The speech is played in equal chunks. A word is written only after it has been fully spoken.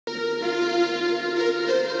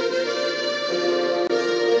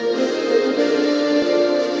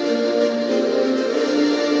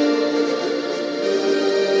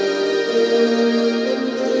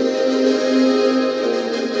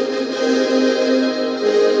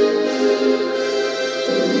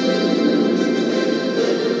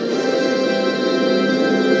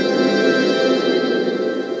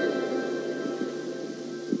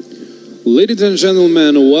Ladies and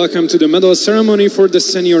gentlemen, welcome to the medal ceremony for the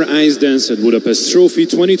Senior Ice Dance at Budapest Trophy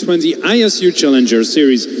 2020 ISU Challenger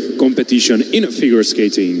Series competition in figure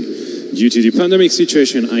skating. Due to the pandemic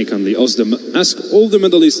situation, I kindly ask all the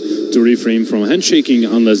medalists to refrain from handshaking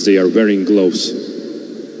unless they are wearing gloves.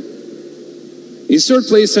 In third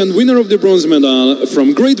place and winner of the bronze medal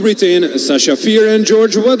from Great Britain, Sasha Fear and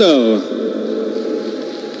George Waddell.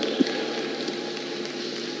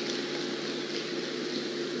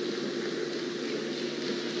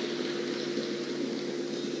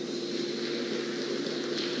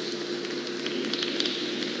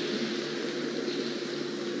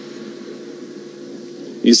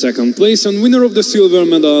 In second place and winner of the silver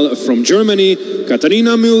medal from Germany,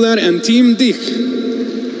 Katharina Müller and Team Dich.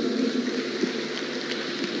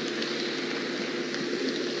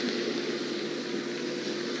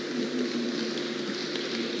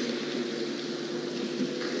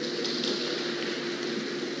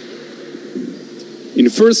 In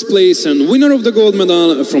first place and winner of the gold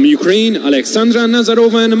medal from Ukraine, Alexandra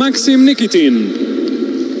Nazarova and Maxim Nikitin.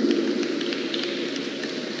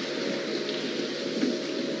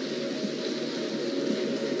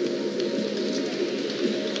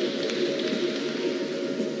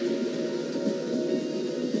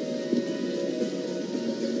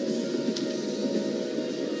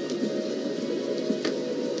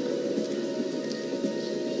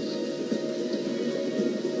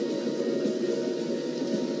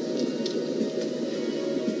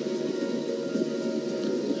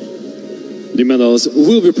 The medals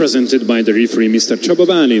will be presented by the referee, Mr. Csaba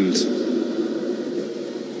Bálint.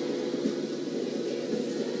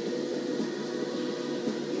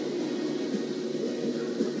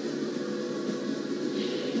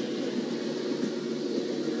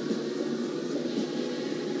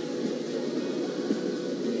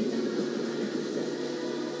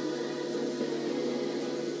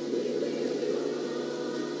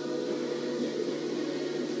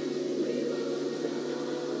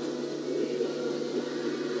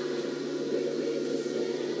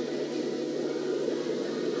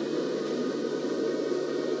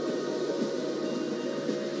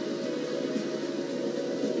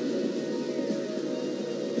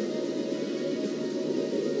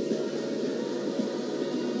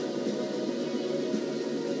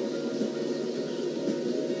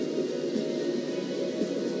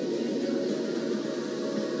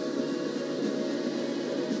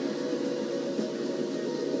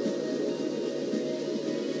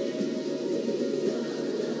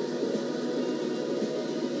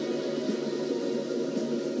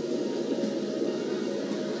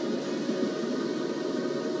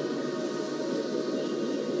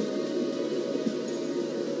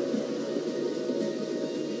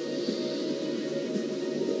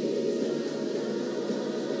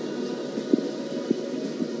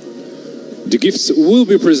 The gifts will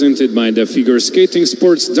be presented by the Figure Skating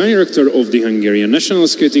Sports Director of the Hungarian National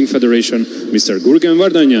Skating Federation, Mr. Gurgen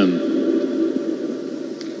Vardanyan.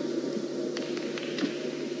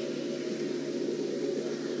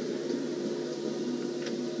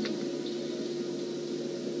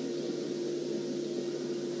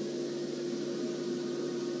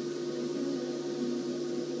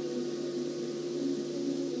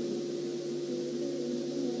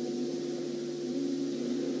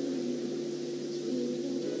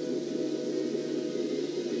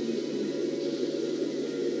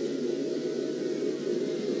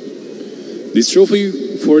 This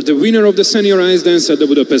trophy for the winner of the Senior Ice Dance at the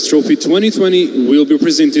Budapest Trophy 2020 will be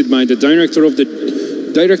presented by the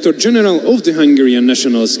Director General of the Hungarian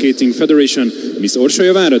National Skating Federation, Ms.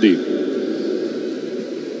 Orsolya Váradi.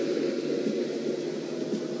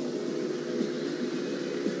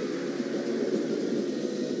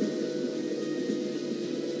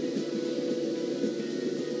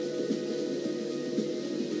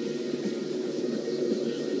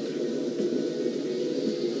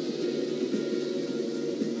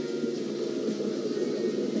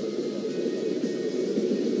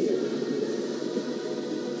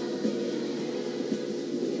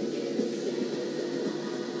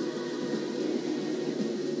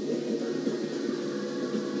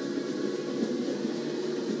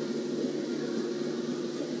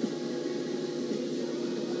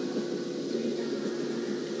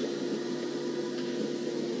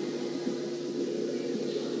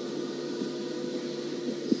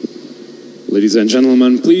 Ladies and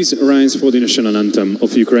gentlemen, please rise for the national anthem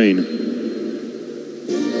of Ukraine.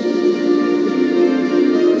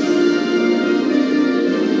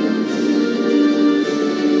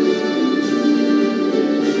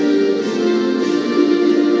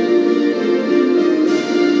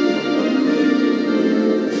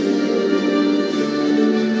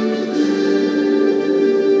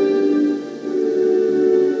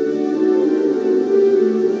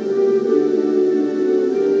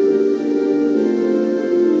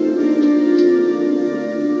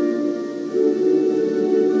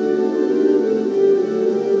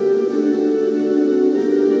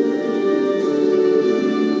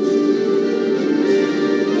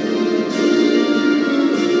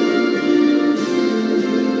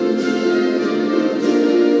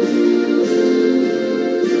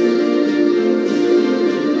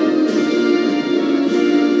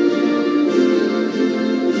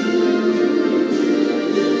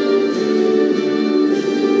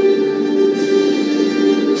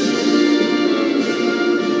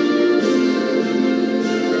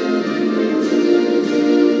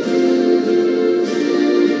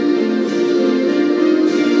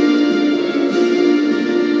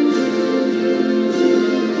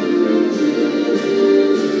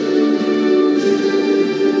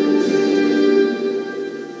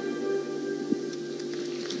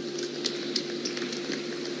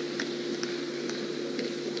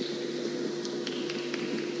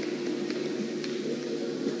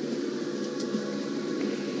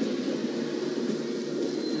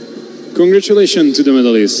 Congratulations to the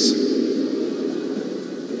medalists.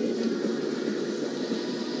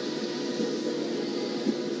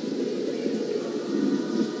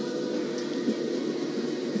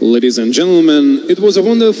 Ladies and gentlemen, it was a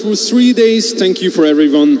wonderful 3 days. Thank you for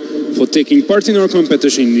everyone for taking part in our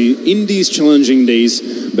competition in these challenging days.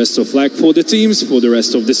 Best of luck for the teams for the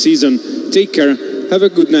rest of the season. Take care, have a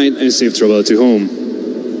good night and safe travel to home.